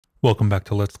Welcome back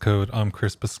to Let's Code. I'm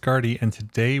Chris Biscardi, and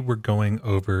today we're going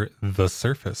over the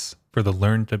surface for the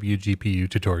Learn Wgpu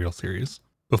tutorial series.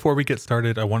 Before we get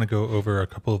started, I want to go over a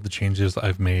couple of the changes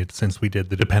I've made since we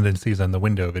did the dependencies and the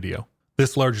window video.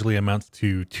 This largely amounts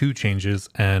to two changes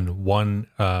and one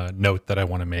note that I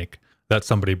want to make that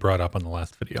somebody brought up on the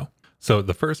last video. So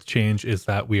the first change is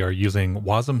that we are using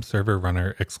Wasm Server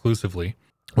Runner exclusively,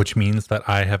 which means that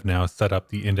I have now set up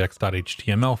the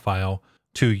index.html file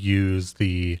to use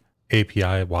the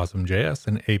API wasm.js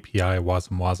and API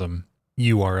wasm.wasm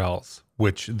URLs,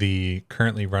 which the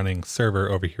currently running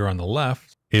server over here on the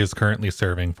left is currently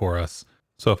serving for us.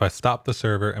 So if I stop the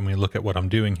server and we look at what I'm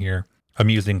doing here, I'm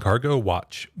using cargo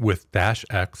watch with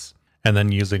 -x and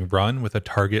then using run with a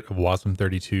target of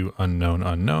wasm32 unknown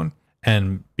unknown.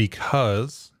 And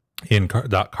because in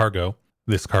 .cargo,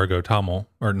 this cargo toml,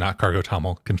 or not cargo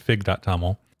toml,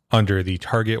 config.toml, under the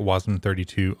target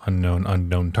wasm32 unknown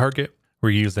unknown target, we're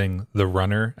using the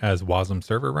runner as wasm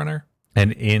server runner.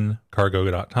 And in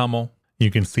cargo.toml,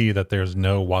 you can see that there's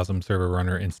no wasm server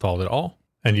runner installed at all.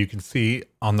 And you can see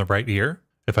on the right here,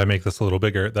 if I make this a little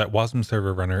bigger, that wasm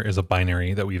server runner is a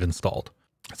binary that we've installed.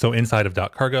 So inside of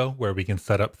 .cargo, where we can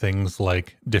set up things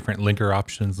like different linker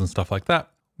options and stuff like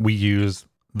that, we use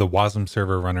the wasm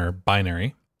server runner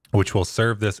binary, which will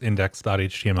serve this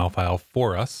index.html file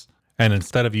for us. And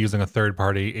instead of using a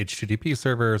third-party HTTP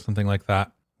server or something like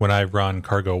that, when I run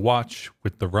cargo watch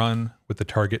with the run with the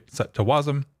target set to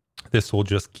wasm, this will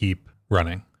just keep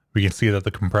running. We can see that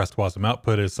the compressed wasm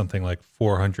output is something like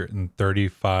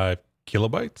 435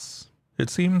 kilobytes, it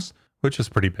seems, which is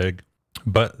pretty big.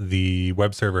 But the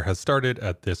web server has started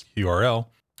at this URL,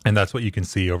 and that's what you can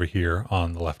see over here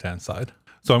on the left-hand side.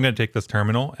 So I'm going to take this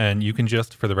terminal, and you can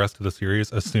just, for the rest of the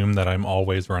series, assume that I'm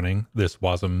always running this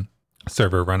wasm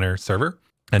server runner server,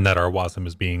 and that our wasm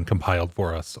is being compiled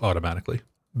for us automatically.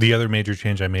 The other major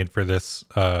change I made for this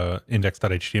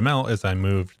index.html is I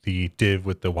moved the div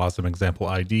with the wasm example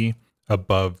ID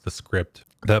above the script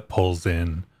that pulls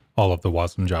in all of the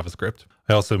wasm JavaScript.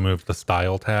 I also moved the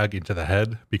style tag into the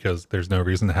head because there's no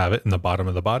reason to have it in the bottom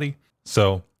of the body.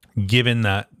 So given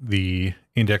that the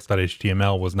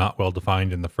index.html was not well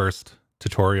defined in the first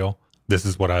tutorial, this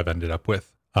is what I've ended up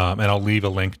with. And I'll leave a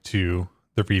link to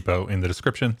the repo in the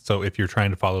description. So if you're trying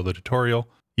to follow the tutorial,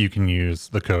 you can use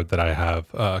the code that I have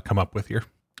come up with here.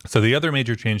 So the other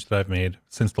major change that I've made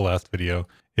since the last video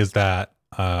is that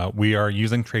we are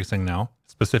using tracing now.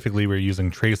 Specifically, we're using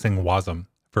tracing wasm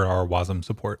for our wasm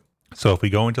support. So if we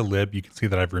go into lib, you can see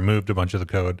that I've removed a bunch of the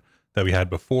code that we had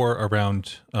before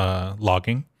around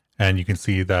logging. And you can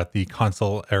see that the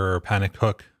console error panic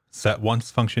hook set once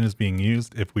function is being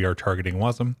used if we are targeting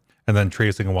wasm. And then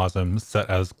tracing wasm set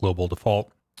as global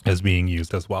default is being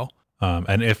used as well.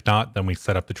 And if not, then we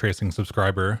set up the tracing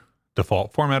subscriber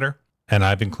default formatter. And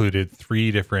I've included three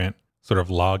different sort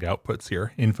of log outputs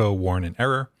here: info, warn, and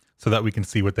error, so that we can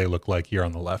see what they look like here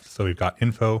on the left. So we've got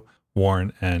info,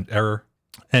 warn, and error.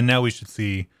 And now we should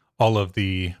see all of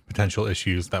the potential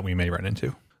issues that we may run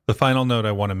into. The final note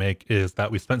I want to make is that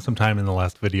we spent some time in the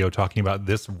last video talking about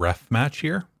this ref match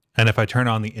here. And if I turn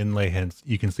on the inlay hints,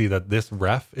 you can see that this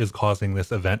ref is causing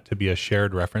this event to be a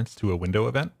shared reference to a window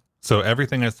event. So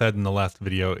everything I said in the last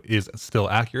video is still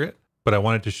accurate, but I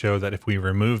wanted to show that if we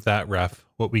remove that ref,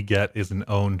 what we get is an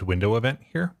owned window event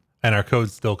here, and our code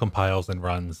still compiles and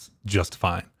runs just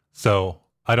fine. So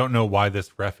I don't know why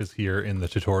this ref is here in the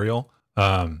tutorial.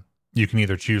 You can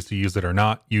either choose to use it or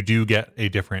not. You do get a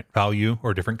different value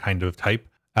or different kind of type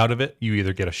out of it. You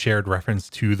either get a shared reference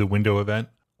to the window event,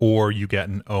 or you get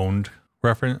an owned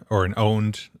reference or an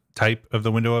owned type of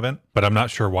the window event. But I'm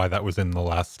not sure why that was in the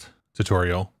last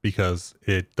tutorial because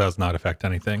it does not affect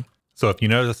anything. So if you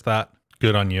noticed that,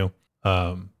 good on you.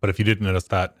 But if you didn't notice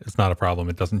that, it's not a problem.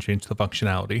 It doesn't change the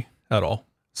functionality at all.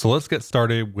 So let's get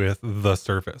started with the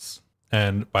surface.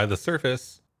 And by the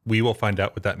surface, we will find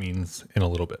out what that means in a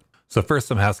little bit. So first,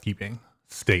 some housekeeping.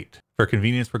 State. For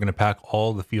convenience, we're going to pack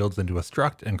all the fields into a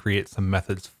struct and create some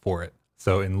methods for it.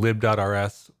 So in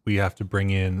lib.rs, we have to bring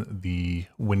in the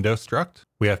window struct.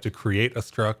 We have to create a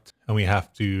struct, and we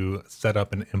have to set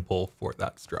up an impl for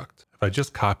that struct. If I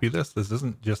just copy this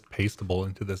isn't just pastable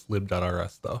into this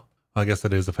lib.rs though. I guess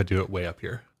it is if I do it way up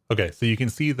here. Okay, so you can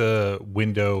see the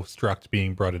window struct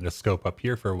being brought into scope up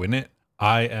here for winit.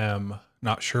 I am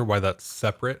not sure why that's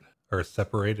separate or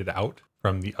separated out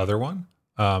from the other one.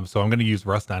 So I'm going to use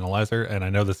Rust Analyzer, and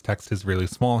I know this text is really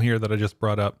small here that I just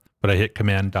brought up, but I hit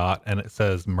command dot and it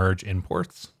says merge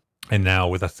imports. And now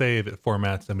with a save, it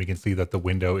formats, and we can see that the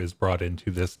window is brought into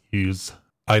this use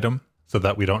item so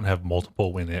that we don't have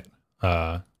multiple winit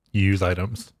use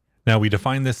items. Now we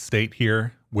define this state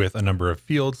here with a number of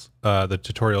fields. The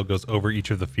tutorial goes over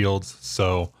each of the fields,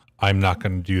 so I'm not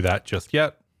going to do that just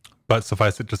yet, but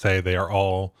suffice it to say they are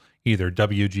all either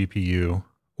Wgpu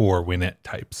or winit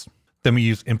types. Then we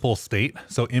use impulse state.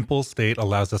 So impulse state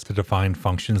allows us to define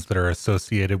functions that are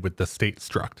associated with the state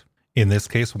struct. In this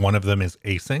case, one of them is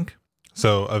async.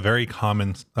 So a very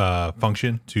common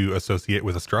function to associate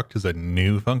with a struct is a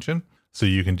new function. So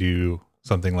you can do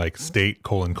something like state :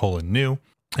 new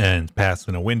and pass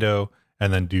in a window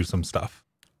and then do some stuff.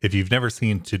 If you've never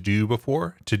seen to do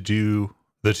before, the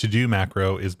to do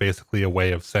macro is basically a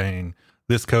way of saying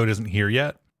this code isn't here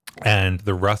yet, and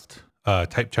the Rust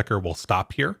type checker will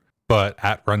stop here. But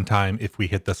at runtime, if we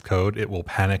hit this code, it will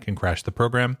panic and crash the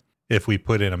program. If we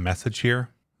put in a message here,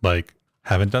 like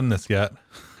haven't done this yet,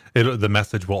 the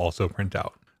message will also print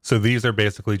out. So these are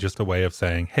basically just a way of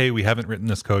saying, hey, we haven't written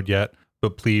this code yet,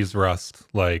 but please Rust,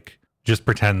 like just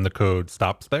pretend the code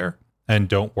stops there and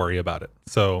don't worry about it.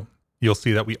 So you'll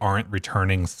see that we aren't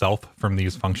returning self from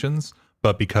these functions,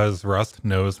 but because Rust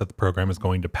knows that the program is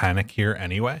going to panic here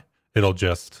anyway, it'll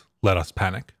just let us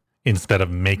panic instead of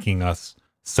making us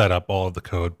set up all of the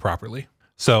code properly.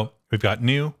 So we've got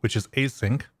new, which is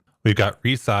async. We've got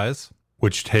resize,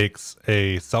 which takes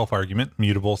a self argument,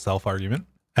 mutable self argument,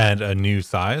 and a new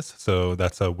size. So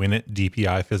that's a winit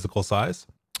DPI physical size.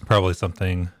 Probably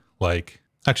something like,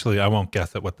 actually, I won't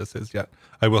guess at what this is yet.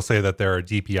 I will say that there are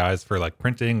DPIs for like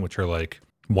printing, which are like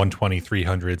 120,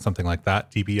 300, something like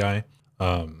that DPI.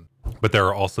 But there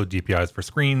are also DPIs for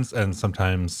screens, and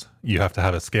sometimes you have to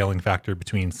have a scaling factor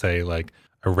between, say, like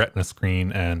a Retina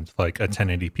screen and like a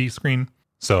 1080p screen.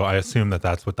 So I assume that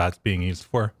that's what that's being used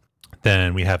for.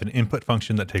 Then we have an input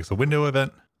function that takes a window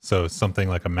event. So something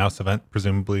like a mouse event,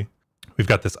 presumably. We've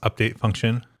got this update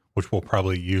function, which we'll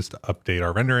probably use to update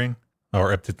our rendering,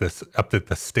 or update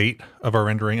the state of our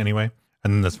rendering anyway.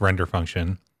 And then this render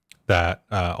function that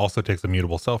also takes a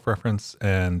mutable self-reference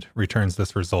and returns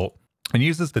this result and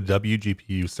uses the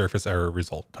Wgpu surface error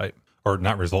result type, or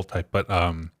not result type, but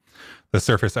the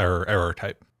surface error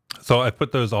type. So I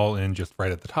put those all in just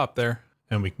right at the top there,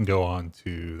 and we can go on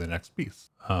to the next piece.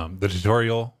 The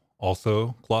tutorial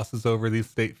also glosses over these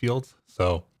state fields.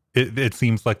 So it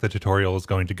seems like the tutorial is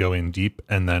going to go in deep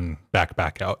and then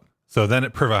back out. So then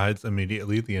it provides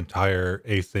immediately the entire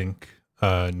async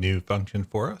new function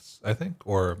for us, I think,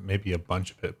 or maybe a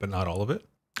bunch of it, but not all of it.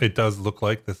 It does look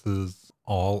like this is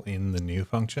all in the new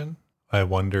function. I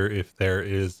wonder if there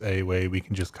is a way we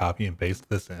can just copy and paste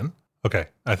this in. Okay,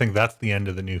 I think that's the end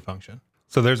of the new function.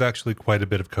 So there's actually quite a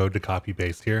bit of code to copy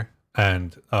paste here.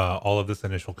 And all of this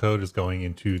initial code is going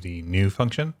into the new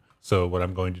function. So what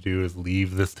I'm going to do is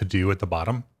leave this to do at the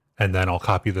bottom, and then I'll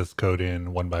copy this code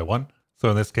in one by one. So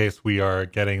in this case, we are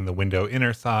getting the window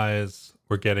inner size.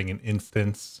 We're getting an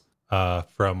instance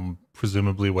from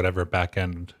presumably whatever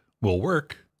backend will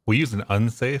work. We use an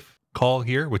unsafe call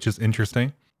here, which is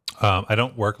interesting. I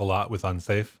don't work a lot with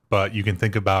unsafe, but you can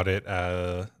think about it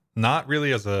not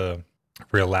really as a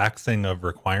relaxing of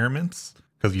requirements,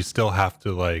 because you still have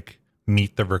to like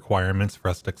meet the requirements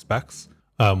Rust expects.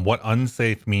 What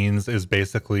unsafe means is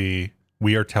basically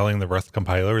we are telling the Rust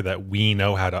compiler that we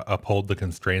know how to uphold the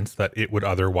constraints that it would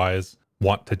otherwise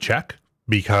want to check,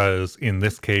 because in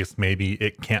this case, maybe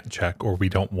it can't check or we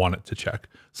don't want it to check.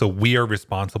 So we are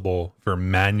responsible for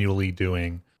manually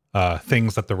doing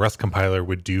things that the Rust compiler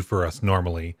would do for us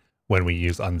normally when we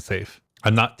use unsafe.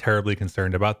 I'm not terribly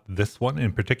concerned about this one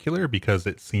in particular because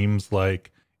it seems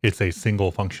like it's a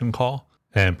single function call,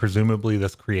 and presumably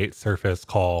this create surface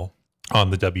call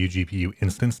on the Wgpu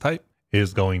instance type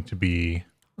is going to be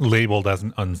labeled as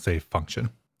an unsafe function.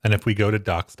 And if we go to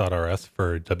docs.rs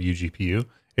for Wgpu,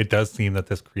 it does seem that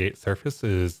this create surface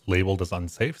is labeled as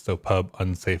unsafe. So pub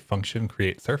unsafe function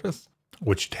create surface,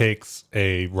 which takes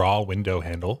a raw window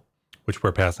handle, which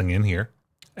we're passing in here,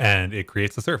 and it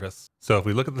creates a surface. So if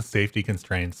we look at the safety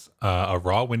constraints, a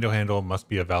raw window handle must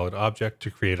be a valid object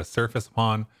to create a surface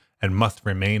upon and must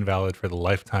remain valid for the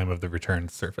lifetime of the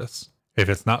returned surface. If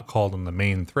it's not called on the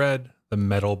main thread, the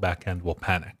metal backend will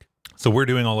panic. So we're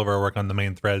doing all of our work on the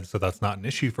main thread, so that's not an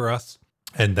issue for us.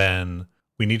 And then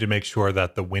we need to make sure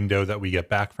that the window that we get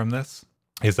back from this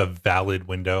is a valid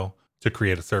window to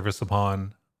create a surface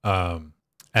upon. And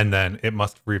then it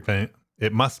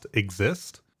must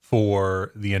exist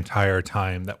for the entire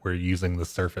time that we're using the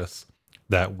surface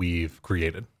that we've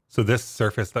created. So this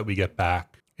surface that we get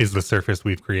back is the surface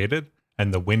we've created,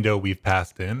 and the window we've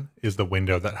passed in is the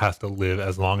window that has to live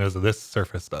as long as this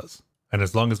surface does. And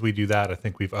as long as we do that, I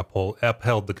think we've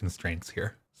upheld the constraints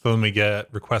here. So then we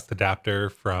get request adapter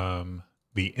from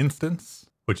the instance,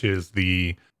 which is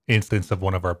the instance of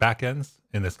one of our backends.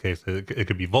 In this case, it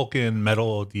could be Vulkan,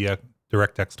 Metal,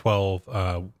 DirectX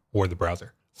 12, or the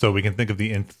browser. So we can think of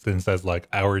the instance as like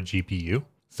our GPU.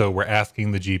 So we're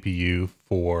asking the GPU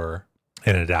for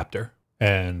an adapter,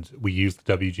 and we use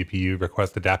the WGPU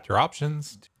request adapter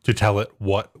options to tell it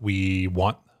what we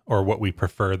want or what we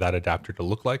prefer that adapter to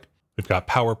look like. We've got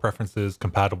power preferences,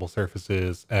 compatible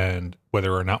surfaces, and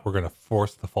whether or not we're going to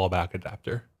force the fallback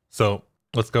adapter. So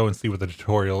let's go and see what the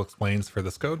tutorial explains for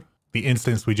this code. The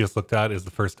instance we just looked at is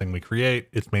the first thing we create.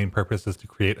 Its main purpose is to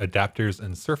create adapters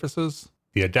and surfaces.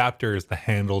 The adapter is the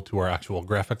handle to our actual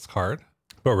graphics card,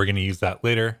 but we're going to use that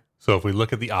later. So if we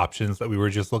look at the options that we were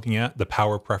just looking at, the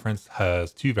power preference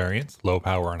has two variants, low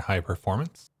power and high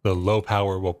performance. The low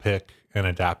power will pick an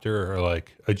adapter or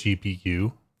like a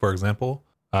GPU, for example,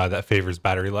 that favors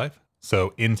battery life.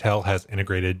 So Intel has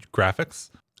integrated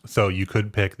graphics. So you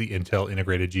could pick the Intel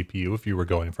integrated GPU if you were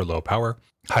going for low power.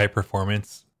 High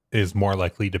performance is more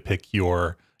likely to pick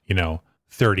your,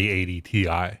 3080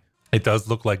 Ti. It does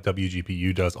look like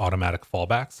WGPU does automatic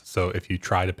fallbacks. So if you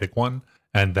try to pick one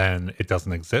and then it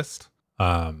doesn't exist,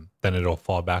 then it'll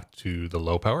fall back to the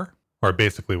low power, or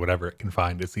basically whatever it can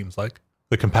find, it seems like.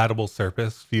 The compatible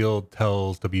surface field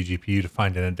tells WGPU to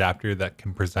find an adapter that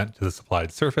can present to the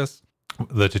supplied surface.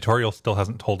 The tutorial still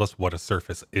hasn't told us what a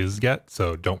surface is yet,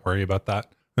 so don't worry about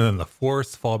that. And then the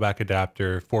force fallback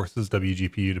adapter forces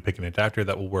WGPU to pick an adapter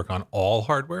that will work on all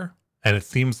hardware. And it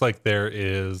seems like there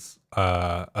is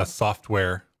a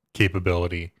software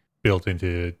capability built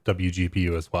into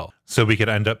WGPU as well. So we could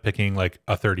end up picking like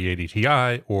a 3080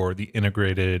 Ti or the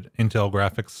integrated Intel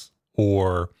graphics,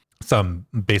 or some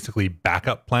basically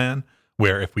backup plan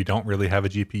where if we don't really have a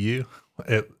GPU,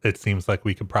 it seems like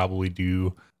we could probably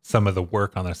do some of the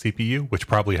work on the CPU, which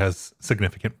probably has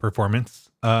significant performance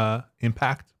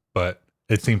impact, but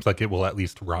it seems like it will at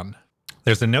least run.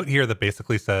 There's a note here that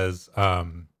basically says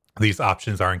these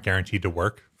options aren't guaranteed to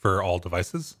work for all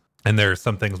devices, and there are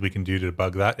some things we can do to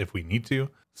debug that if we need to.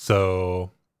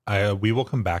 So we will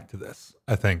come back to this,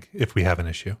 I think, if we have an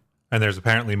issue. And there's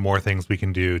apparently more things we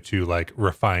can do to like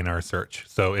refine our search.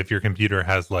 So if your computer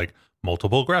has like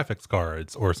multiple graphics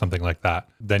cards or something like that,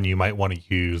 then you might want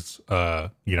to use,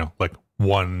 like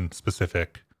one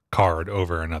specific card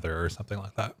over another or something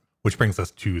like that. Which brings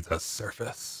us to the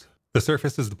surface. The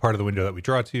surface is the part of the window that we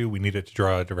draw to. We need it to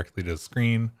draw directly to the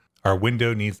screen. Our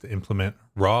window needs to implement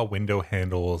raw window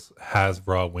handles has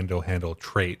raw window handle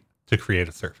trait to create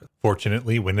a surface.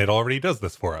 Fortunately, Winit already does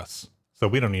this for us, so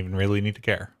we don't even really need to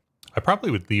care. I probably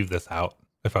would leave this out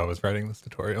if I was writing this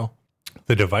tutorial.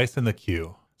 The device in the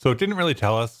queue. So it didn't really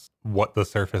tell us what the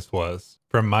surface was.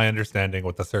 From my understanding,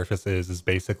 what the surface is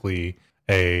basically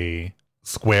a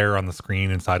square on the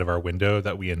screen inside of our window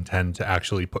that we intend to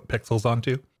actually put pixels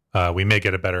onto. We may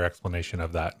get a better explanation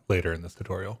of that later in this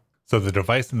tutorial. So the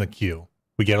device in the queue,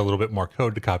 we get a little bit more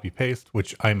code to copy paste,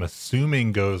 which I'm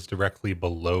assuming goes directly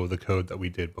below the code that we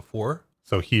did before.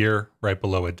 So here, right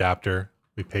below adapter,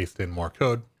 we paste in more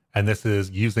code. And this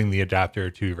is using the adapter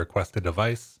to request a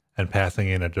device and passing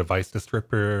in a device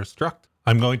descriptor struct.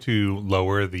 I'm going to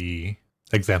lower the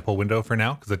example window for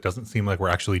now because it doesn't seem like we're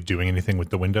actually doing anything with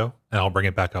the window. And I'll bring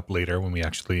it back up later when we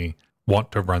actually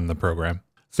want to run the program.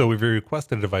 So we've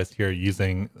requested a device here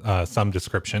using some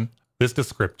description. This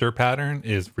descriptor pattern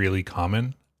is really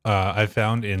common. I've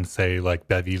found in, say, like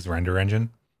Bevy's render engine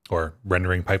or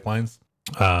rendering pipelines,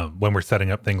 when we're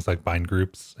setting up things like bind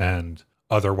groups and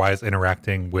otherwise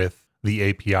interacting with the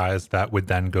APIs that would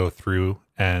then go through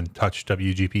and touch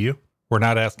WGPU. We're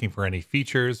not asking for any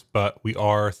features, but we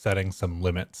are setting some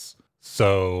limits.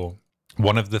 So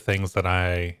one of the things that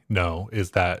I know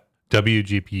is that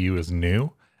WGPU is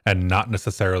new and not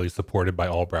necessarily supported by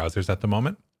all browsers at the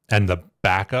moment. And the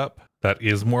backup that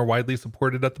is more widely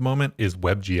supported at the moment is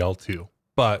WebGL2.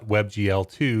 But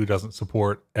WebGL2 doesn't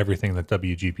support everything that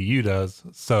WGPU does.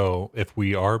 So if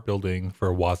we are building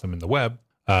for WASM in the web,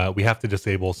 we have to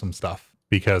disable some stuff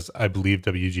because I believe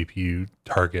WGPU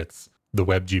targets the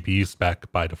web GPU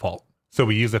spec by default. So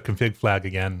we use a config flag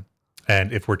again.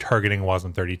 And if we're targeting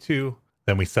WASM32,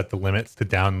 then we set the limits to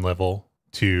down level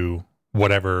to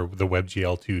whatever the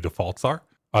WebGL2 defaults are.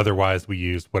 Otherwise, we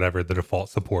use whatever the default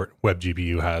support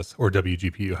WebGPU has or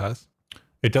WGPU has.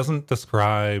 It doesn't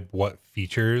describe what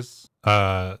features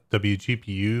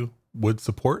WGPU would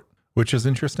support, which is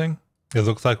interesting. It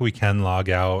looks like we can log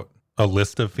out a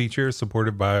list of features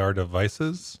supported by our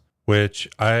devices, which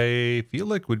I feel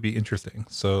like would be interesting.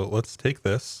 So let's take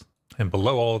this, and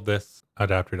below all of this,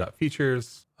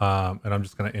 adapter.features, and I'm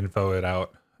just going to info it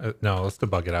out. No, let's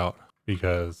debug it out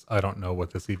because I don't know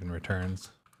what this even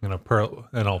returns. I'm going to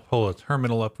I'll pull a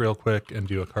terminal up real quick and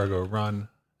do a cargo run.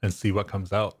 and see what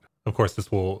comes out. Of course,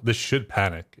 this should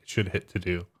panic. It should hit to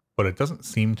do, but it doesn't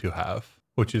seem to have,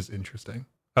 which is interesting.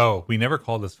 Oh, we never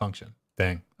called this function.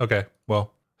 Dang. Okay.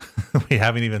 Well, we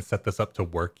haven't even set this up to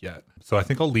work yet. So I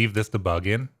think I'll leave this debug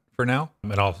in for now,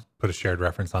 and I'll put a shared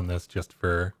reference on this just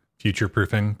for future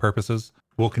proofing purposes.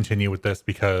 We'll continue with this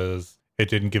because it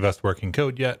didn't give us working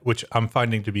code yet, which I'm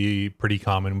finding to be pretty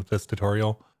common with this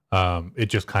tutorial. It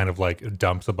just kind of like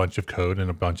dumps a bunch of code in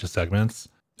a bunch of segments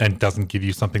and doesn't give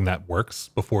you something that works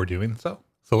before doing so.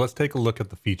 So let's take a look at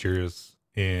the features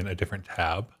in a different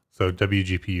tab. So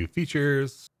WGPU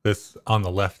features, this on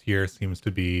the left here seems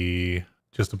to be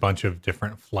just a bunch of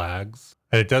different flags.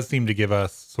 And it does seem to give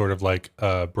us sort of like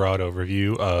a broad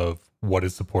overview of what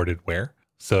is supported where.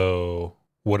 So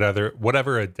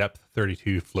whatever a depth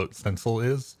 32 float stencil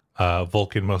is,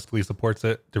 Vulkan mostly supports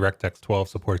it, DirectX 12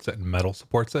 supports it, and Metal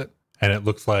supports it. And it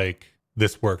looks like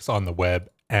this works on the web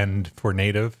and for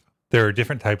native. There are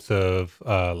different types of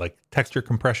like texture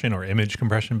compression or image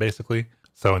compression, basically.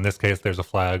 So in this case, there's a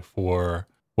flag for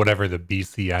whatever the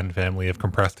BCN family of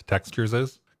compressed textures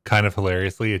is. Kind of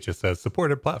hilariously, it just says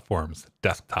supported platforms,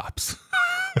 desktops,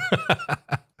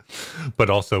 but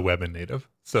also web and native.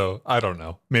 So I don't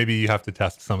know. Maybe you have to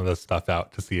test some of this stuff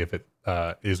out to see if it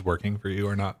is working for you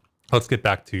or not. Let's get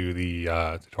back to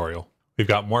the tutorial. We've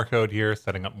got more code here,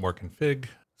 setting up more config.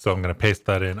 So I'm going to paste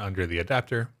that in under the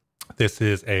adapter. This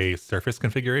is a surface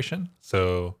configuration.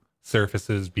 So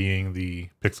surfaces being the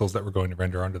pixels that we're going to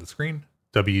render onto the screen.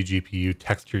 WGPU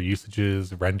texture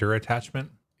usages render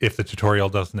attachment. If the tutorial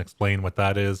doesn't explain what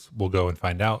that is, we'll go and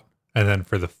find out. And then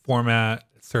for the format,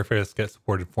 surface, get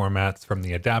supported formats from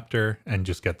the adapter and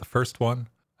just get the first one.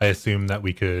 I assume that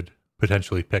we could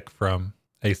potentially pick from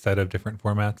a set of different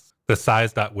formats. The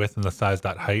size.width and the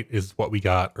size.height is what we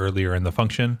got earlier in the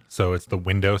function. So it's the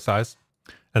window size.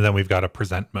 And then we've got a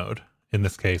present mode. In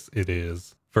this case, it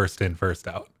is first in, first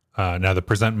out. Now the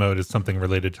present mode is something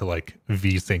related to like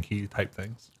vsync type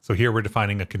things. So here we're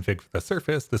defining a config for the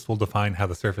surface. This will define how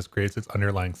the surface creates its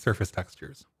underlying surface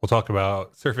textures. We'll talk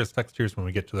about surface textures when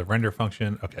we get to the render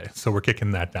function. Okay, so we're kicking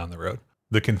that down the road.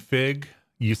 The config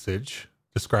usage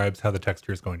describes how the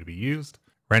texture is going to be used.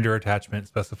 Render attachment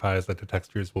specifies that the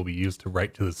textures will be used to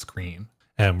write to the screen.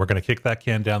 And we're going to kick that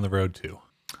can down the road too.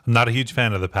 I'm not a huge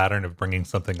fan of the pattern of bringing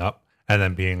something up and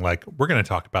then being like, we're going to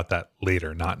talk about that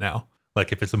later, not now.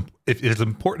 Like if it's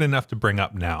important enough to bring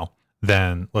up now,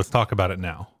 then let's talk about it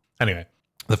now. Anyway,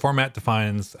 the format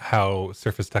defines how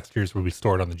surface textures will be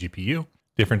stored on the GPU.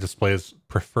 Different displays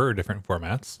prefer different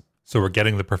formats. So we're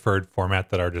getting the preferred format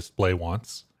that our display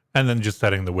wants, and then just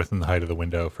setting the width and the height of the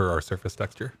window for our surface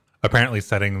texture. Apparently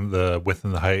setting the width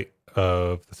and the height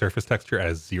of the surface texture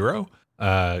as 0,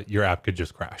 your app could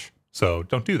just crash. So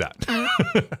don't do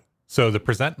that. So the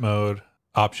present mode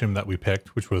option that we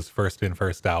picked, which was first in,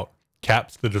 first out,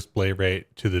 caps the display rate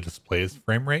to the display's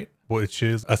frame rate, which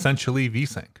is essentially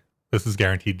VSync. This is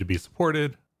guaranteed to be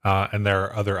supported, and there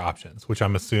are other options, which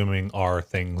I'm assuming are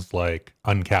things like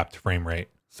uncapped frame rate.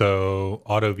 So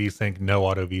auto VSync, no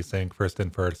auto VSync, first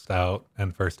in, first out,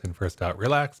 and first in, first out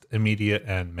relaxed, immediate,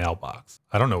 and mailbox.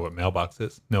 I don't know what mailbox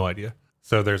is, no idea.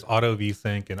 So there's auto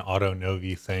VSync and auto no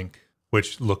VSync,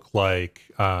 which look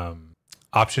like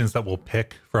options that we'll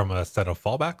pick from a set of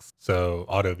fallbacks. So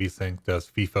auto VSync does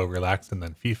FIFO relaxed and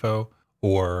then FIFO,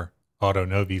 or auto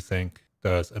no VSync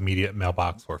does immediate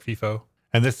mailbox or FIFO.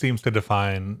 And this seems to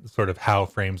define sort of how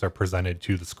frames are presented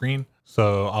to the screen.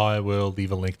 So I will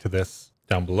leave a link to this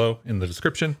down below in the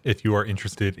description if you are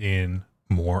interested in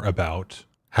more about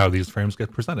how these frames get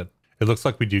presented. It looks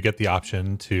like we do get the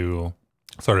option to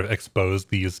sort of expose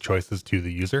these choices to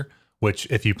the user, which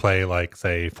if you play like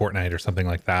say Fortnite or something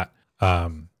like that,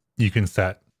 you can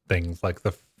set things like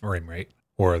the frame rate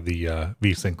or the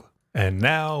VSync. And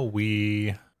now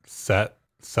we set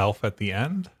self at the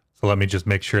end. So let me just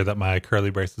make sure that my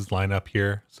curly braces line up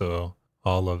here. So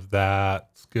all of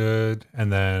that's good.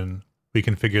 And then we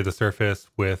configure the surface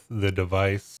with the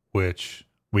device, which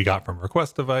we got from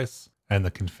request device, and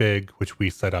the config, which we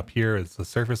set up here is the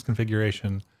surface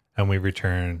configuration, and we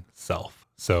return self.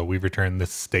 So we return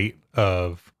this state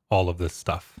of all of this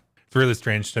stuff. It's really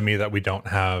strange to me that we don't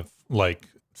have like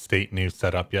state new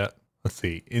set up yet. Let's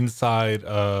see, inside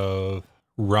of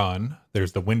run,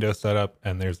 there's the window setup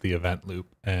and there's the event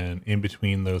loop. And in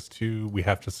between those two, we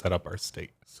have to set up our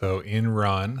state. So in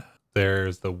run,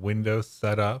 there's the window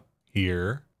setup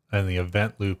here and the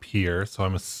event loop here. So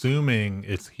I'm assuming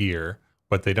it's here,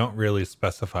 but they don't really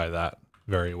specify that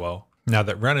very well. Now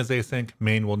that run is async,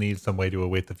 main will need some way to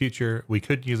await the future. We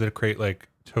could use it to create like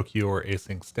Tokyo or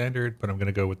async standard, but I'm going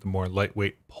to go with the more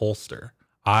lightweight Polster.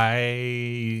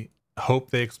 I hope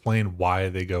they explain why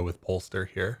they go with Polster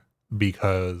here,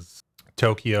 because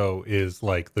Tokyo is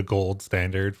like the gold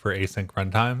standard for async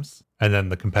runtimes, and then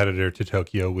the competitor to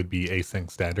Tokyo would be async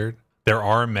standard. There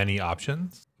are many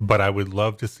options, but I would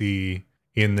love to see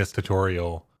in this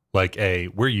tutorial, like,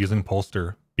 we're using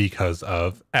Polster because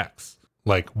of X.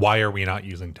 Like, why are we not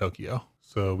using Tokyo?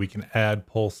 So we can add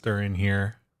Polster in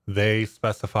here. They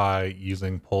specify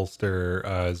using Polster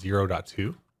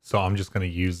 0.2. So I'm just going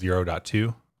to use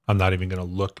 0.2. I'm not even going to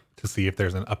look to see if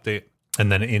there's an update.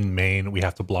 And then in main, we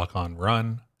have to block on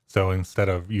run. So instead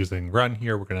of using run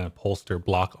here, we're going to Polster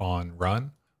block on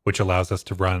run, which allows us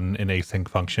to run an async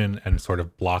function and sort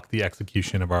of block the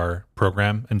execution of our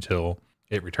program until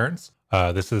it returns.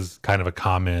 This is kind of a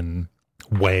common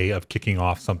way of kicking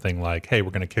off something like, hey,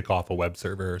 we're going to kick off a web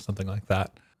server or something like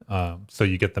that. So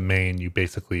you get the main, you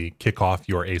basically kick off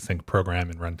your async program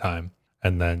in runtime,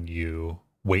 and then you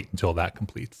wait until that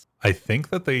completes. I think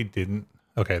that they didn't.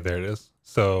 Okay, there it is.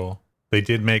 So they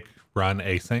did make run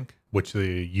async, which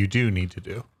you do need to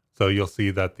do. So you'll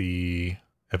see that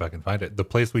if I can find it, the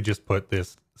place we just put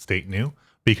this state new,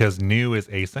 because new is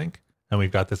async, and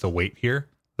we've got this await here.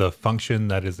 The function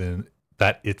that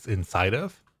it's inside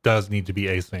of does need to be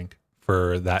async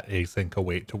for that async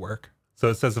await to work. So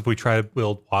it says if we try to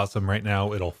build Wasm right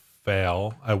now, it'll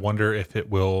fail. I wonder if it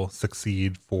will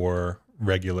succeed for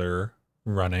regular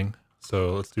running.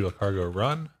 So let's do a cargo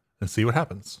run and see what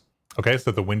happens. Okay,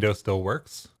 so the window still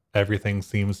works. Everything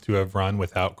seems to have run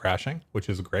without crashing, which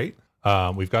is great.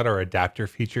 We've got our adapter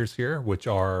features here, which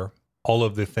are all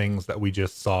of the things that we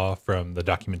just saw from the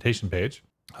documentation page,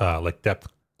 like depth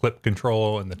clip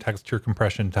control and the texture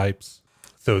compression types.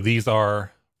 So these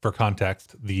are, for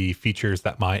context, the features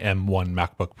that my M1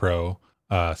 MacBook Pro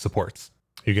supports.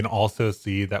 You can also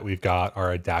see that we've got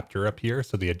our adapter up here.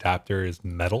 So the adapter is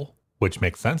metal, which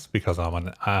makes sense because I'm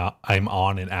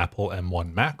on an Apple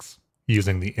M1 Max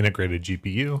using the integrated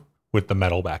GPU with the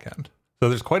metal backend. So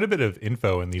there's quite a bit of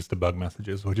info in these debug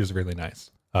messages, which is really nice.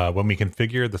 When we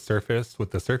configure the surface with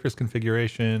the surface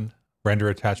configuration, render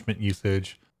attachment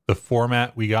usage, the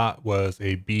format we got was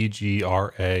a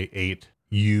BGRA8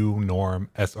 U norm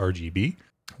sRGB,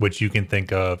 which you can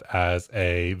think of as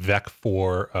a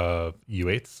VEC4 of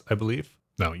U8s, I believe.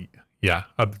 No, yeah,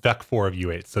 a VEC4 of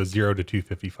U8, so 0 to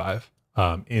 255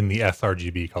 in the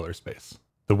sRGB color space.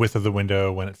 The width of the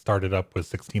window when it started up was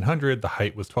 1600, the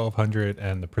height was 1200,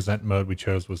 and the present mode we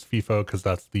chose was FIFO because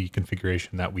that's the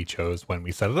configuration that we chose when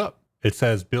we set it up. It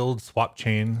says build swap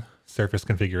chain surface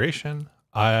configuration.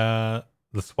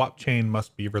 The swap chain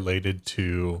must be related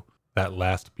to that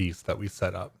last piece that we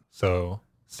set up. So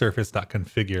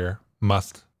surface.configure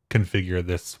must configure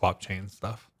this swap chain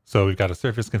stuff. So we've got a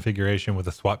surface configuration with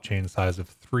a swap chain size of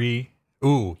 3.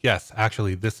 Ooh, yes,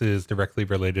 actually, this is directly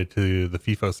related to the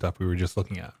FIFO stuff we were just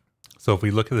looking at. So if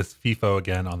we look at this FIFO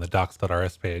again on the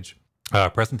docs.rs page,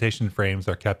 presentation frames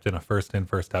are kept in a first in,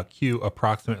 first out queue,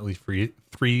 approximately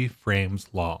 3 frames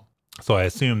long. So I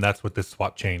assume that's what this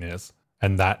swap chain is,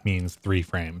 and that means 3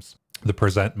 frames. The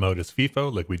present mode is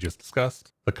FIFO, like we just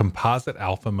discussed. The composite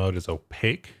alpha mode is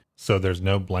opaque, so there's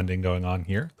no blending going on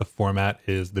here. The format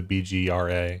is the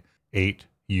BGRA 8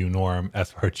 UNorm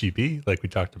sRGB, like we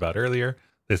talked about earlier.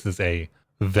 This is a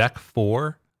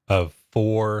VEC4 of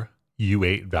 4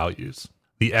 U8 values.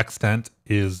 The extent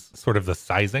is sort of the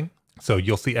sizing. So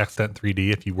you'll see extent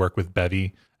 3D if you work with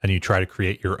Bevy and you try to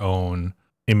create your own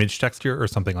image texture or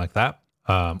something like that.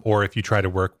 Or if you try to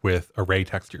work with array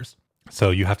textures.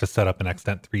 So you have to set up an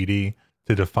extent 3D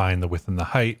to define the width and the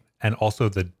height, and also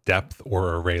the depth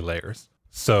or array layers.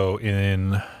 So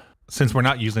since we're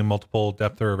not using multiple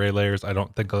depth or array layers, I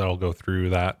don't think that I'll go through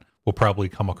that. We'll probably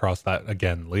come across that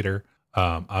again later.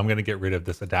 I'm going to get rid of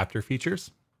this adapter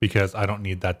features because I don't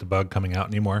need that debug coming out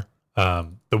anymore.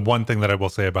 The one thing that I will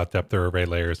say about depth or array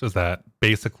layers is that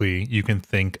basically you can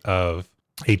think of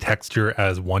a texture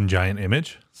as one giant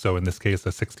image. So in this case,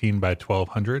 a 16 by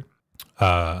 1200,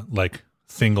 like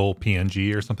single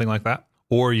PNG or something like that.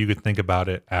 Or you could think about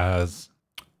it as,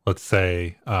 let's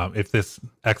say, if this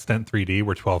extent 3D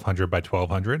were 1200 by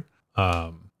 1200,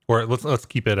 or let's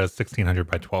keep it as 1600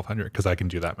 by 1200 because I can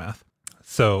do that math.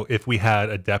 So if we had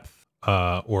a depth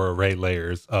or array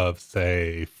layers of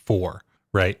say 4,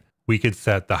 right? We could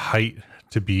set the height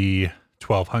to be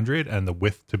 1200 and the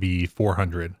width to be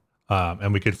 400.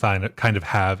 And we could kind of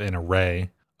have an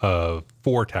array of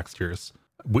 4 textures,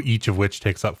 each of which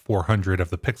takes up 400 of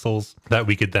the pixels that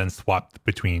we could then swap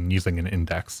between using an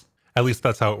index. At least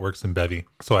that's how it works in Bevy.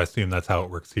 So I assume that's how it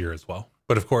works here as well.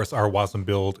 But of course, our Wasm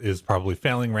build is probably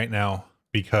failing right now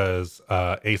because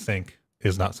async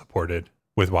is not supported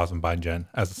with Wasm bindgen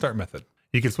as a start method.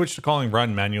 You can switch to calling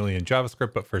run manually in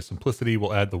JavaScript, but for simplicity,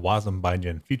 we'll add the wasm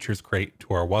bindgen features crate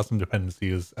to our wasm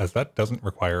dependencies, as that doesn't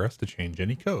require us to change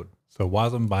any code. So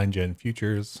wasm bindgen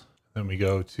futures, then we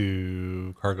go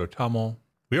to cargo toml.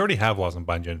 We already have wasm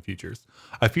bindgen futures.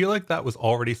 I feel like that was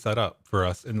already set up for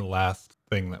us in the last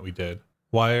thing that we did.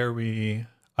 Why are we...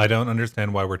 I don't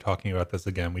understand why we're talking about this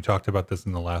again. We talked about this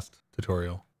in the last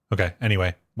tutorial. Okay,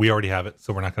 anyway, we already have it,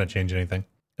 so we're not going to change anything.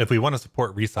 If we want to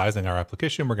support resizing our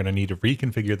application, we're going to need to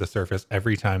reconfigure the surface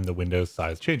every time the window's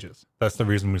size changes. That's the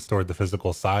reason we stored the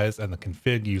physical size and the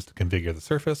config used to configure the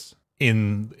surface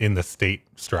in the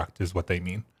state struct is what they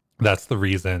mean. That's the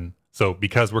reason. So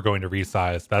because we're going to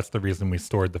resize, that's the reason we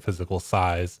stored the physical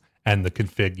size and the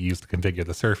config used to configure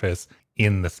the surface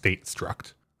in the state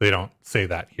struct. They don't say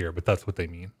that here, but that's what they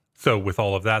mean. So with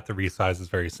all of that, the resize is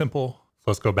very simple. So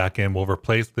let's go back in. We'll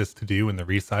replace this to do in the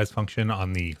resize function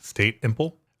on the state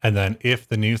impl. And then if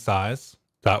the new size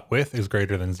dot width is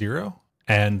greater than 0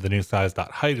 and the new size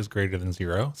dot height is greater than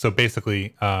 0. So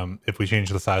basically, if we change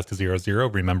the size to 0, 0,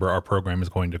 remember our program is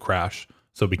going to crash.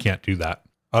 So we can't do that.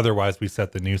 Otherwise, we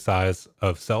set the new size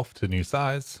of self to new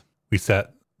size. We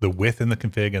set the width in the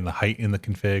config and the height in the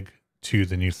config to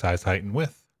the new size, height, and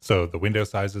width. So the window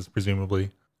sizes, presumably,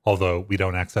 although we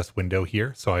don't access window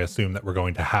here. So I assume that we're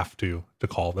going to have to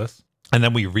call this. And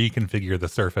then we reconfigure the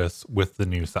surface with the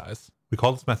new size. We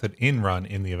call this method inRun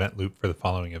in the event loop for the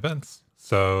following events.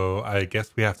 So I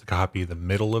guess we have to copy the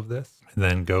middle of this and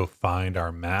then go find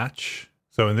our match.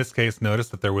 So in this case, notice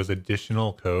that there was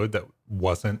additional code that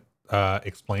wasn't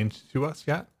explained to us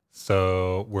yet.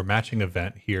 So we're matching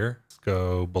event here. Let's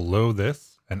go below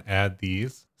this and add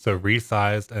these. So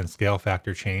resized and scale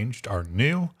factor changed are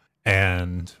new,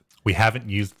 and we haven't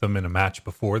used them in a match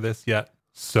before this yet.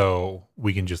 So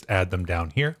we can just add them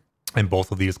down here. And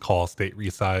both of these call state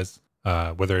resize,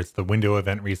 whether it's the window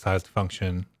event resized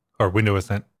function or window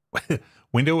event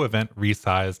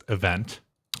resized event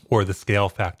or the scale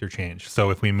factor change. So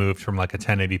if we moved from like a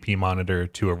 1080p monitor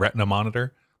to a Retina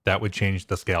monitor, that would change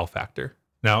the scale factor.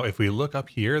 Now, if we look up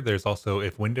here, there's also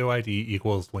if window ID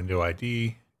equals window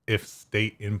ID, if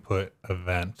state input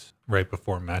event right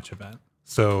before match event.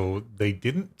 So they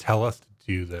didn't tell us to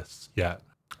do this yet.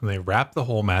 And they wrap the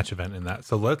whole match event in that.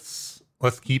 So let's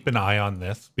keep an eye on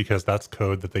this because that's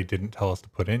code that they didn't tell us to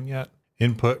put in yet.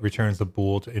 Input returns a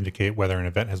bool to indicate whether an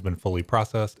event has been fully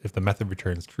processed. If the method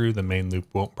returns true, the main loop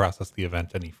won't process the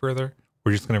event any further.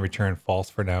 We're just going to return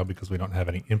false for now because we don't have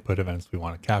any input events we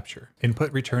want to capture.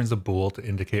 Input returns a bool to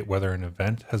indicate whether an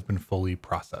event has been fully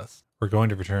processed. We're going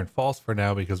to return false for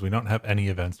now because we don't have any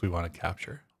events we want to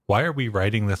capture. Why are we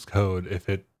writing this code if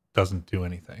it doesn't do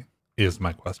anything, is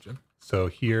my question. So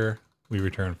here we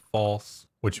return false,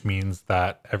 which means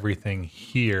that everything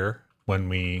here, when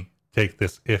we take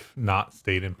this if not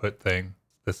state input thing,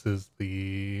 this is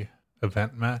the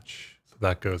event match. So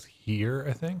that goes here,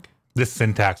 I think. This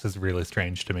syntax is really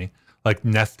strange to me. Like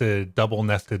nested, double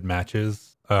nested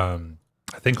matches. I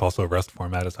think also Rust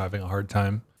format is having a hard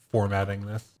time formatting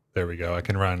this. There we go. I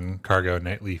can run cargo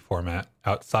nightly format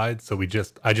outside. So I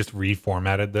just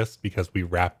reformatted this because we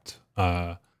wrapped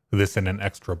this in an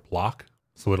extra block.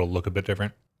 So it'll look a bit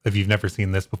different. If you've never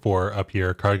seen this before, up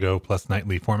here, cargo plus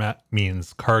nightly format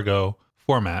means cargo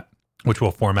format, which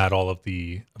will format all of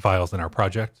the files in our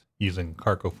project using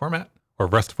cargo format or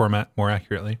Rust format more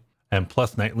accurately. And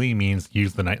plus nightly means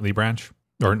use the nightly branch,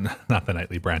 or not the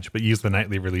nightly branch, but use the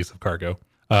nightly release of cargo.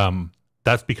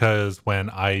 That's because when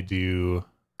I do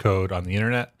code on the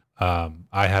internet,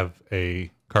 I have a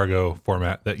cargo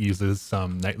format that uses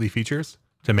some nightly features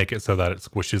to make it so that it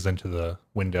squishes into the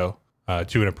window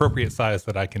to an appropriate size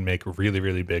that I can make really,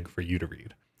 really big for you to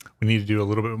read. We need to do a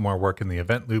little bit more work in the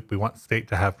event loop. We want state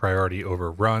to have priority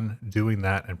over run. Doing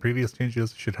that and previous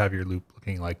changes should have your loop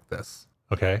looking like this.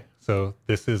 Okay, so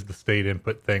this is the state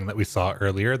input thing that we saw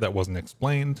earlier that wasn't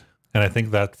explained. And I think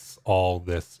that's all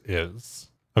this is.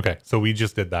 Okay, so we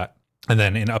just did that. And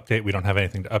then in update, we don't have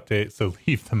anything to update. So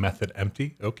leave the method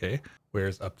empty. Okay,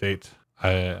 where's update?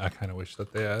 I kind of wish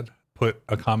that they had put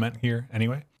a comment here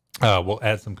anyway. We'll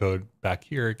add some code back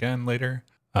here again later.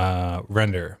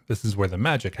 Render, this is where the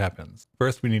magic happens.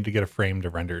 First, we need to get a frame to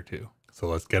render to. So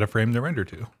let's get a frame to render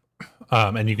to.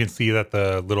 And you can see that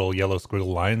the little yellow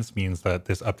squiggle lines means that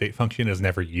this update function is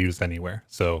never used anywhere.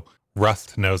 So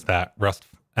Rust knows that, Rust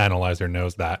Analyzer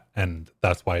knows that, and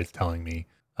that's why it's telling me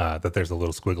that there's a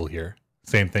little squiggle here.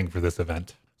 Same thing for this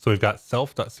event. So we've got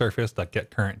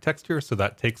self.surface.getCurrentTexture. So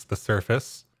that takes the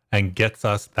surface and gets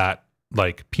us that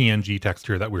like PNG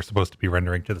texture that we're supposed to be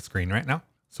rendering to the screen right now.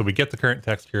 So we get the current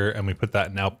texture and we put that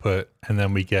in output, and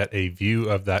then we get a view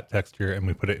of that texture and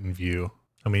we put it in view.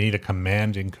 and we need a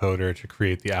command encoder to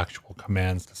create the actual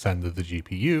commands to send to the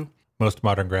GPU. Most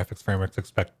modern graphics frameworks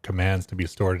expect commands to be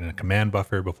stored in a command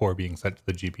buffer before being sent to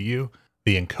the GPU.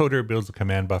 The encoder builds a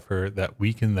command buffer that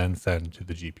we can then send to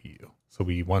the GPU. So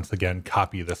we once again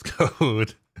copy this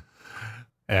code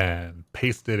and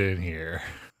paste it in here.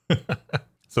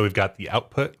 So we've got the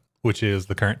output, which is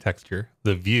the current texture,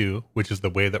 the view, which is the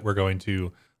way that we're going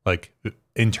to like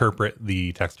interpret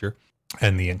the texture,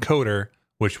 and the encoder,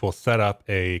 which will set up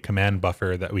a command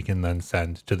buffer that we can then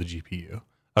send to the GPU.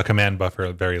 A command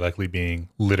buffer very likely being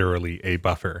literally a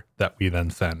buffer that we then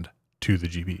send to the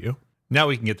GPU. Now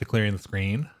we can get to clearing the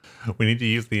screen. We need to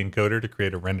use the encoder to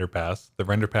create a render pass. The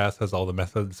render pass has all the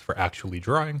methods for actually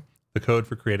drawing. The code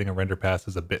for creating a render pass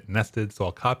is a bit nested, so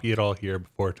I'll copy it all here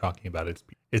before talking about it.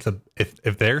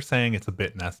 If they're saying it's a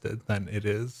bit nested, then it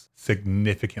is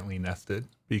significantly nested,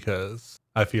 because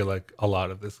I feel like a lot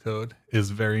of this code is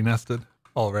very nested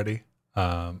already.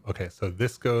 Okay, so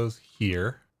this goes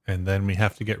here, and then we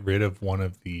have to get rid of one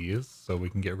of these, so we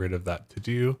can get rid of that to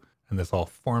do, and this all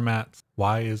formats.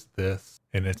 Why is this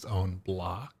in its own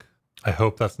block? I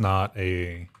hope that's not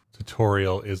a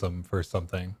tutorial-ism for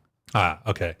something.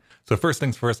 Okay. So first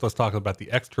things first, let's talk about the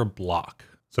extra block.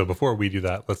 So before we do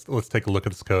that, let's take a look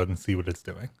at this code and see what it's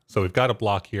doing. So we've got a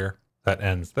block here that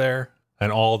ends there,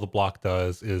 and all the block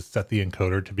does is set the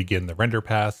encoder to begin the render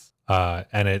pass,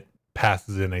 and it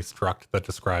passes in a struct that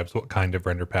describes what kind of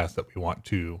render pass that we want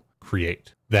to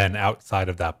create. Then outside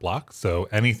of that block, so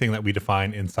anything that we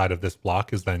define inside of this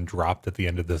block is then dropped at the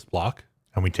end of this block,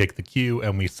 and we take the queue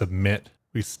and we submit,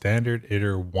 we standard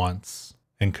iter once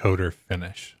encoder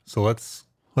finish. So let's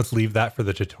leave that for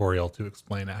the tutorial to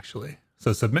explain actually.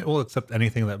 So submit will accept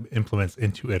anything that implements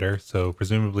into iter. So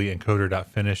presumably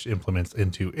encoder.finish implements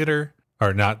into iter,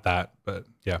 or not that, but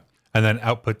yeah. And then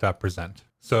output.present.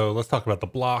 So let's talk about the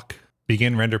block.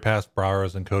 Begin render pass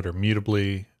borrows encoder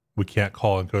mutably. We can't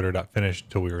call encoder.finish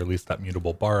until we release that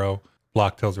mutable borrow.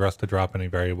 Block tells Rust to drop any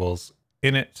variables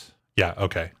in it. Yeah,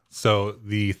 okay. So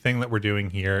the thing that we're doing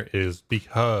here is,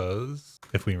 because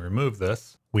if we remove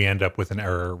this, we end up with an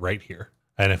error right here.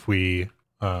 And if we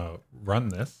run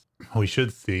this, we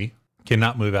should see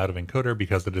cannot move out of encoder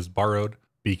because it is borrowed,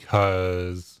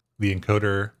 because the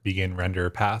encoder begin render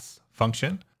pass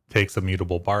function takes a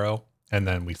mutable borrow, and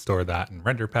then we store that in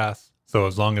render pass. So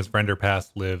as long as render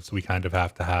pass lives, we kind of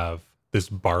have to have this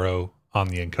borrow on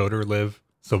the encoder live.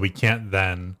 So we can't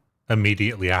then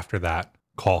immediately after that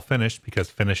call finish, because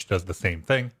finish does the same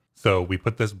thing. So we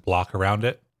put this block around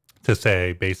it to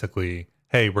say basically,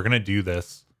 hey, we're going to do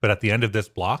this, but at the end of this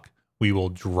block, we will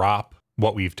drop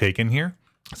what we've taken here.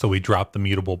 So we drop the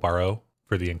mutable borrow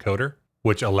for the encoder,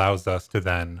 which allows us to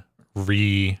then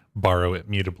re-borrow it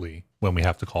mutably when we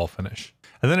have to call finish.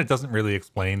 And then it doesn't really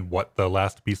explain what the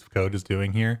last piece of code is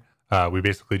doing here. We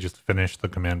basically just finish the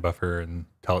command buffer and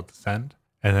tell it to send.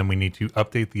 And then we need to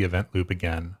update the event loop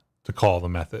again to call the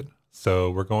method.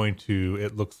 So we're going to,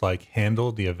 it looks like,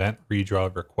 handle the event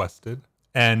redraw requested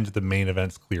and the main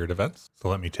events cleared events. So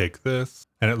let me take this,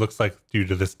 and it looks like due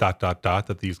to this ...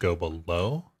 that these go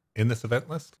below in this event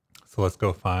list. So let's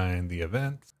go find the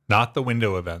events, not the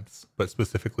window events, but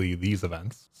specifically these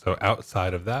events. So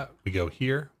outside of that, we go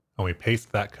here and we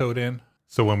paste that code in.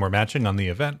 So when we're matching on the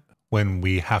event, when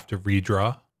we have to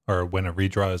redraw, or when a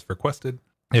redraw is requested,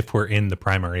 if we're in the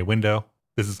primary window,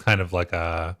 this is kind of like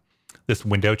this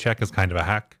window check is kind of a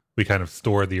hack. We kind of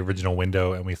store the original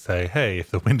window and we say, hey, if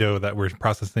the window that we're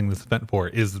processing this event for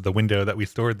is the window that we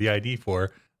stored the ID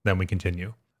for, then we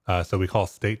continue. So we call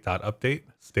state.update.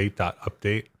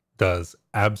 State.update does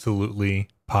absolutely,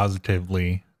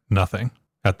 positively nothing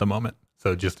at the moment.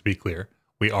 So just to be clear,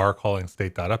 we are calling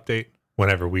state.update.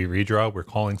 Whenever we redraw, we're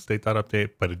calling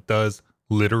state.update, but it does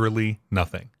literally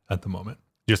nothing at the moment.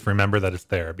 Just remember that it's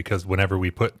there, because whenever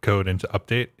we put code into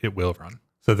update, it will run.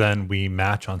 So then we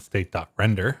match on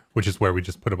state.render, which is where we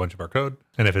just put a bunch of our code.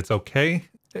 And if it's okay,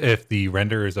 if the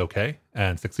render is okay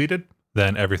and succeeded,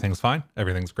 then everything's fine.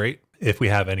 Everything's great. If we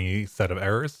have any set of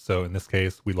errors, so in this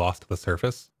case, we lost the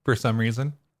surface for some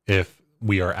reason, if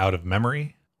we are out of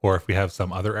memory, or if we have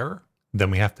some other error,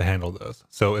 then we have to handle those.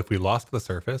 So if we lost the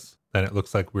surface, then it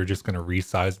looks like we're just going to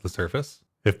resize the surface.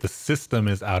 If the system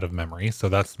is out of memory, so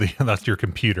that's your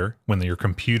computer. When your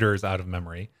computer is out of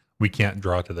memory, we can't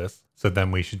draw to this. So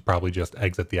then we should probably just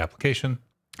exit the application.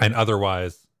 And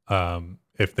otherwise,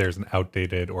 if there's an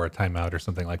outdated or a timeout or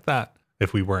something like that,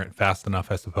 if we weren't fast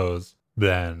enough, I suppose,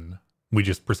 then we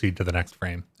just proceed to the next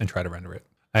frame and try to render it.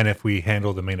 And if we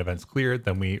handle the main events cleared,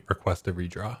 then we request a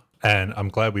redraw. And I'm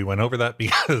glad we went over that,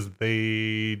 because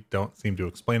they don't seem to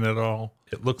explain it at all.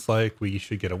 It looks like we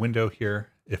should get a window here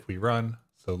if we run.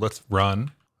 So let's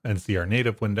run. and see our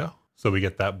native window. So we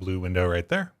get that blue window right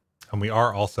there. And we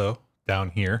are also down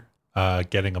here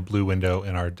getting a blue window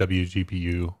in our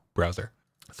WGPU browser.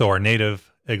 So our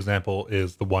native example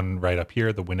is the one right up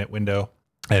here, the Winit window.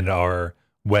 And our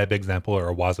web example or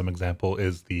a WASM example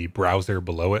is the browser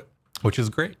below it, which is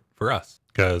great for us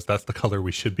because that's the color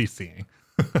we should be seeing.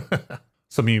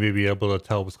 Some of you may be able to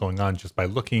tell what's going on just by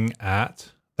looking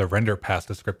at the render path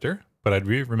descriptor, but I'd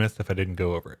be remiss if I didn't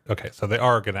go over it. Okay, so they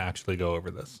are going to actually go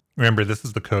over this. Remember, this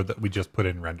is the code that we just put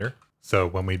in render. So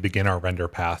when we begin our render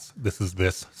path, this is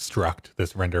this struct,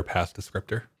 this render path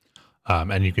descriptor.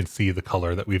 And you can see the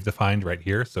color that we've defined right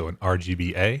here. So an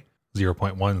RGBA,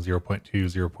 0.1, 0.2,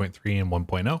 0.3, and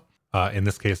 1.0. In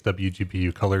this case,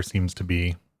 WGPU color seems to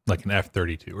be like an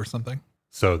F32 or something.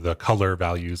 So the color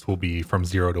values will be from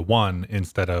 0 to 1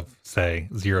 instead of, say,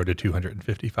 0 to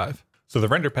 255. So the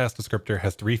render path descriptor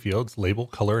has three fields: label,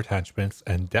 color attachments,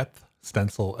 and depth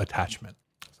stencil attachment.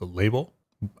 So label,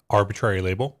 arbitrary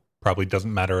label, probably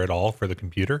doesn't matter at all for the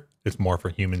computer. It's more for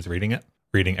humans reading it,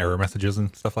 reading error messages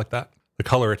and stuff like that. The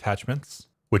color attachments,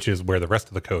 which is where the rest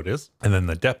of the code is. And then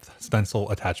the depth stencil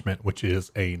attachment, which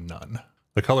is a none.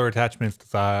 The color attachments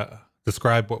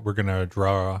describe what we're going to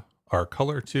draw our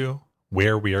color to,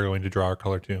 where we are going to draw our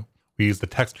color to. We use the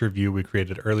texture view we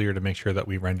created earlier to make sure that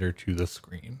we render to the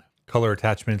screen. Color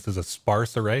attachments is a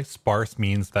sparse array. Sparse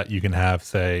means that you can have,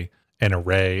 say, an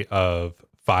array of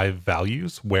 5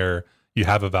 values where you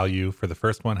have a value for the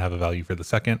first one, have a value for the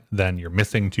second, then you're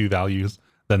missing 2 values,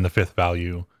 then the 5th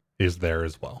value is there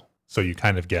as well. So you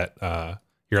kind of get,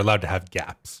 you're allowed to have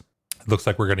gaps. It looks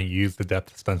like we're going to use the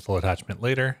depth stencil attachment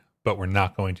later, but we're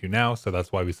not going to now, so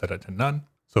that's why we set it to none.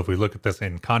 So if we look at this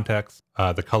in context,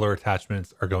 the color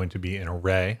attachments are going to be an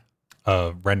array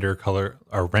of render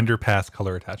path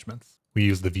color attachments. We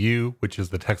use the view, which is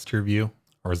the texture view,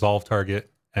 a resolve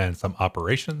target, and some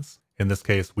operations. In this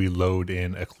case, we load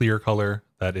in a clear color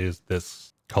that is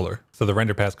this color. So the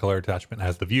render path color attachment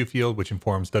has the view field, which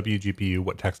informs WGPU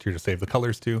what texture to save the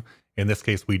colors to. In this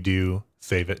case, we do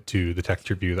save it to the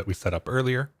texture view that we set up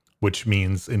earlier, which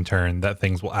means in turn that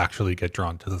things will actually get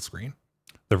drawn to the screen.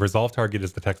 The resolve target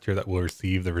is the texture that will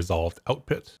receive the resolved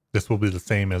output. This will be the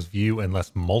same as view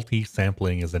unless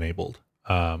multi-sampling is enabled.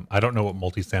 I don't know what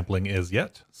multi-sampling is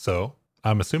yet, so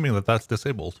I'm assuming that that's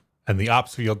disabled. And the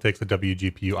ops field takes a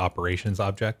WGPU operations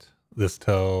object. This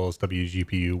tells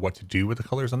WGPU what to do with the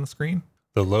colors on the screen.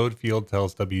 The load field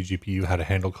tells WGPU how to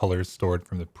handle colors stored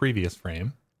from the previous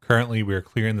frame. Currently, we are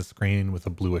clearing the screen with a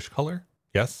bluish color.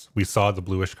 Yes, we saw the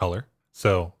bluish color.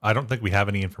 So I don't think we have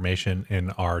any information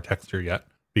in our texture yet,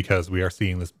 because we are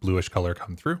seeing this bluish color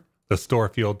come through. The store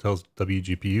field tells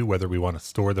WGPU whether we want to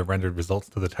store the rendered results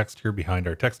to the texture behind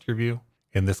our texture view.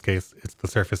 In this case, it's the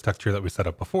surface texture that we set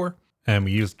up before, and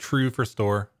we use true for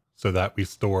store so that we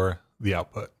store the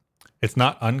output. It's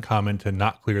not uncommon to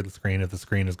not clear the screen if the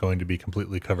screen is going to be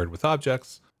completely covered with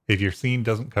objects. If your scene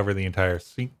doesn't cover the entire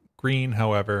screen,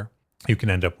 however, you can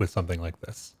end up with something like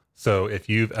this. So if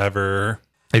you're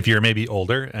maybe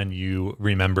older and you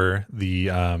remember the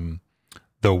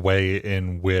way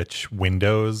in which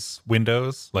Windows,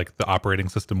 like the operating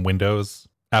system Windows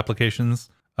applications,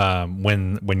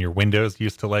 when your windows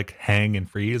used to like hang and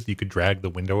freeze, you could drag the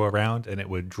window around and it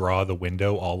would draw the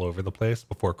window all over the place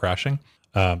before crashing.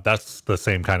 That's the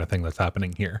same kind of thing that's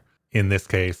happening here. In this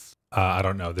case, I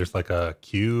don't know, there's like a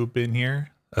cube in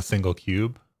here, a single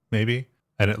cube maybe,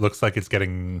 and it looks like it's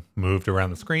getting moved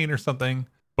around the screen or something,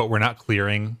 but we're not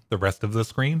clearing the rest of the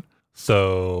screen.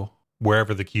 So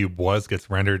wherever the cube was gets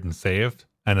rendered and saved.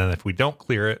 And then if we don't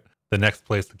clear it, the next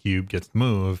place the cube gets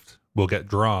moved will get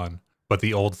drawn, but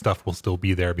the old stuff will still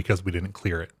be there because we didn't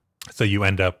clear it. So you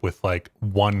end up with like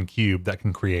one cube that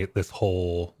can create this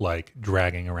whole like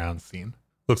dragging around scene.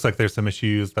 Looks like there's some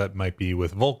issues that might be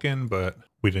with Vulkan, but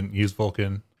we didn't use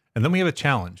Vulkan. And then we have a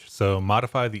challenge. So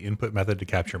modify the input method to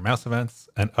capture mouse events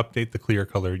and update the clear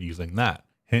color using that.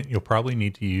 Hint, you'll probably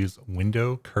need to use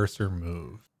window cursor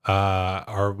move.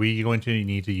 Are we going to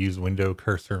need to use window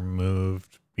cursor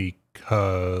moved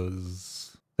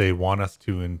because they want us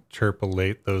to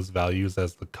interpolate those values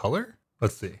as the color?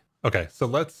 Let's see. Okay, so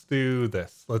let's do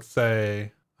this. Let's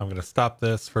say I'm going to stop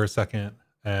this for a second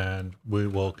and we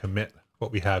will commit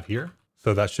what we have here.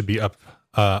 So that should be up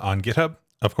on GitHub.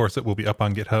 Of course, it will be up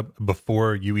on GitHub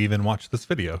before you even watch this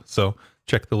video. So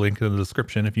check the link in the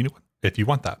description if you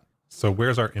want that. So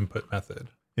where's our input method?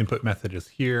 Input method is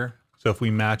here. So if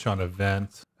we match on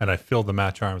event and I fill the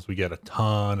match arms, we get a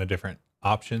ton of different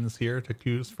options here to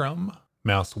choose from.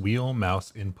 Mouse wheel,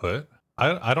 mouse input.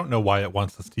 I don't know why it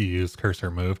wants us to use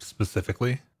cursor moved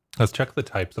specifically. Let's check the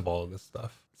types of all of this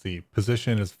stuff. Let's see,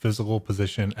 position is physical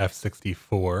position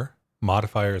F64.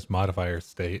 modifiers, modifier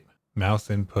state, mouse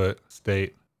input,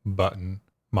 state, button,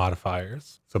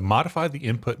 modifiers. So modify the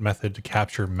input method to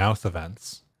capture mouse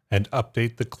events and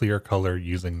update the clear color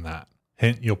using that.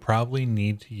 Hint, you'll probably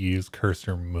need to use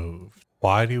cursor move.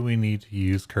 Why do we need to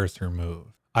use cursor move?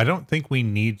 I don't think we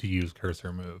need to use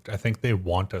cursor moved. I think they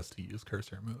want us to use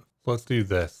cursor move. So let's do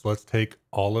this. Let's take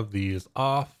all of these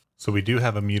off. So we do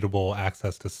have immutable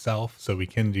access to self, so we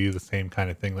can do the same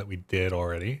kind of thing that we did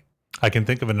already. I can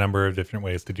think of a number of different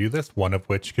ways to do this, one of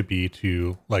which could be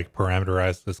to like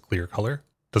parameterize this clear color.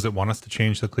 Does it want us to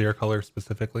change the clear color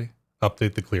specifically?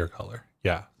 Update the clear color.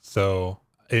 Yeah. So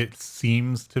it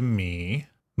seems to me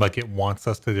like it wants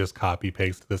us to just copy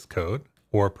paste this code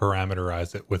or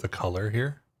parameterize it with a color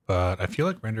here. But I feel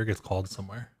like render gets called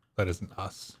somewhere. That isn't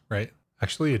us, right?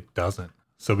 Actually, it doesn't.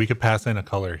 So we could pass in a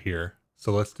color here.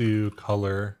 So let's do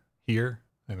color here.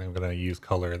 And I'm going to use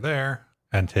color there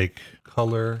and take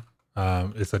color.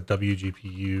 It's a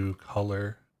WGPU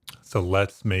color. So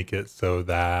let's make it so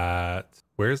that,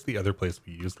 where's the other place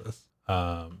we use this?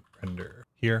 Render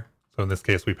here. So in this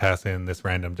case, we pass in this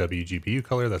random WGPU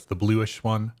color. That's the bluish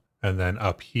one. And then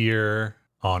up here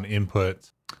on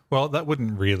input, well, that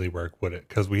wouldn't really work, would it?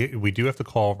 Because we do have to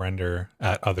call render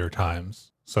at other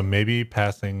times. So maybe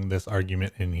passing this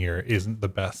argument in here isn't the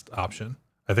best option.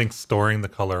 I think storing the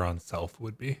color on self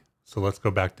would be. So let's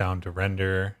go back down to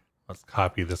render. Let's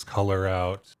copy this color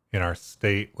out. In our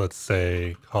state, let's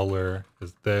say color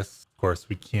is this. Of course,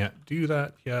 we can't do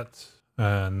that yet.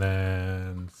 And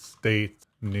then state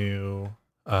new,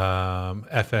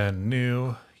 fn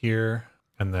new here.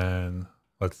 And then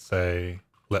let's say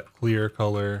let clear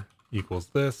color equals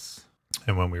this.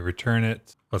 And when we return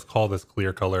it, let's call this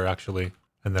clear color actually.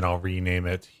 And then I'll rename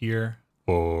it here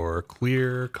for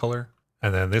clear color.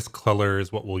 And then this color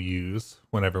is what we'll use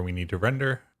whenever we need to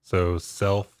render. So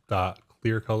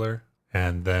self.clearColor.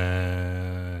 And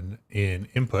then in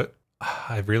input,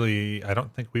 I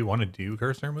don't think we want to do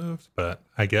cursor moves, but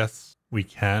I guess we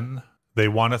can. They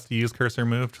want us to use cursor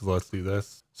move, so let's do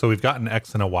this. So we've got an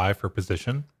X and a Y for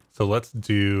position. So let's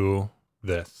do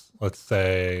this. Let's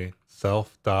say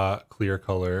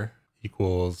self.clearColor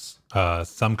equals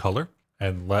some color.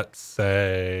 And let's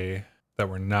say that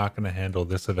we're not going to handle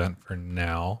this event for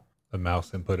now, the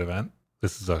mouse input event.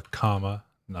 This is a comma,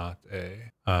 not a.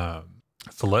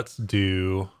 So let's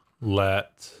do,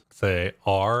 let's say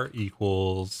R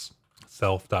equals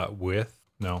self.width.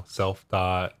 No,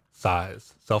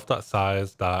 self.size.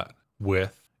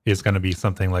 Self.size.width is going to be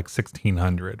something like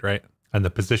 1600, right? And the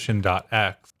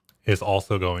position.x is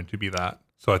also going to be that.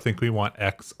 So I think we want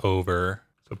x over,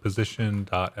 so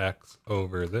position.x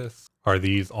over this. Are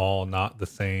these all not the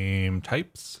same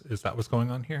types? Is that what's going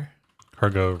on here?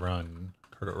 Cargo run.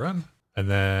 And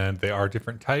then they are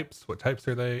different types. What types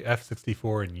are they?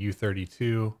 F64 and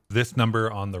U32. This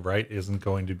number on the right isn't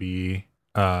going to be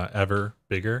ever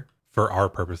bigger, for our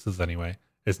purposes anyway.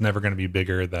 It's never going to be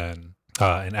bigger than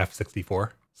an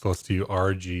F64. So let's do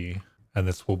RG, and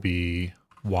this will be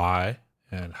Y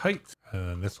and height.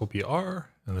 And this will be R,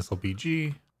 and this will be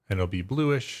G, and it'll be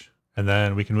bluish. And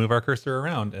then we can move our cursor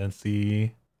around and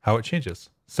see how it changes.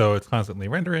 So it's constantly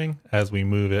rendering. As we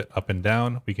move it up and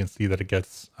down, we can see that it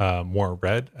gets more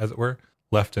red, as it were.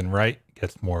 Left and right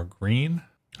gets more green,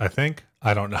 I think.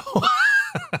 I don't know.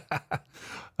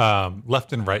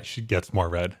 Left and right gets more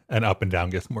red, and up and down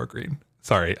gets more green.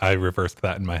 Sorry, I reversed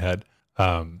that in my head.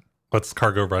 Let's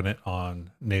cargo run it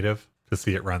on native to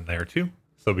see it run there too.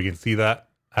 So we can see that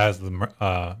as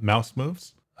the mouse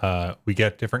moves, we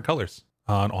get different colors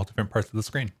on all different parts of the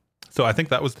screen. So I think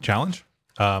that was the challenge.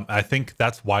 I think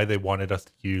that's why they wanted us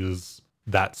to use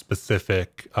that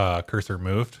specific cursor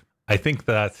moved. I think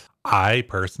that I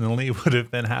personally would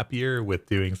have been happier with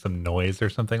doing some noise or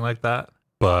something like that,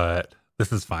 but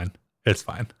this is fine. It's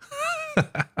fine.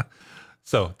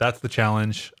 So that's the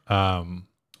challenge.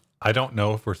 I don't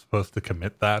know if we're supposed to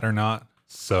commit that or not.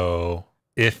 So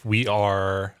if we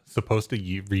are supposed to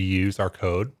reuse our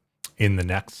code in the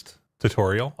next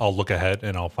tutorial, I'll look ahead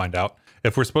and I'll find out.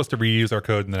 If we're supposed to reuse our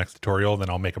code in the next tutorial, then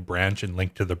I'll make a branch and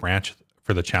link to the branch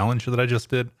for the challenge that I just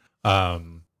did.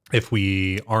 If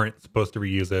we aren't supposed to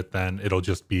reuse it, then it'll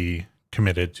just be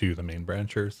committed to the main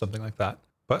branch or something like that.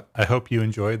 But I hope you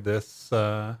enjoyed this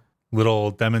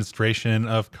little demonstration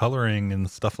of coloring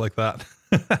and stuff like that.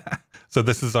 So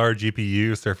this is our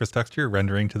GPU surface texture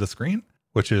rendering to the screen,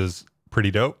 which is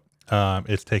pretty dope.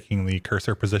 It's taking the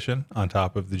cursor position on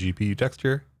top of the GPU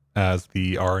texture as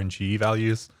the R and G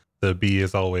values. The B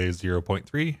is always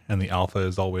 0.3 and the alpha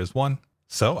is always 1.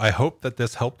 So I hope that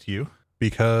this helped you,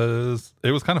 because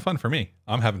it was kind of fun for me.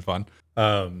 I'm having fun.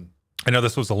 I know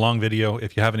this was a long video.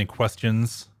 If you have any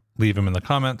questions, leave them in the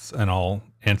comments and I'll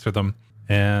answer them.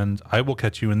 And I will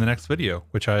catch you in the next video,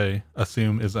 which I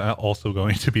assume is also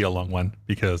going to be a long one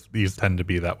because these tend to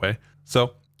be that way.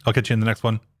 So I'll catch you in the next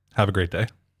one. Have a great day.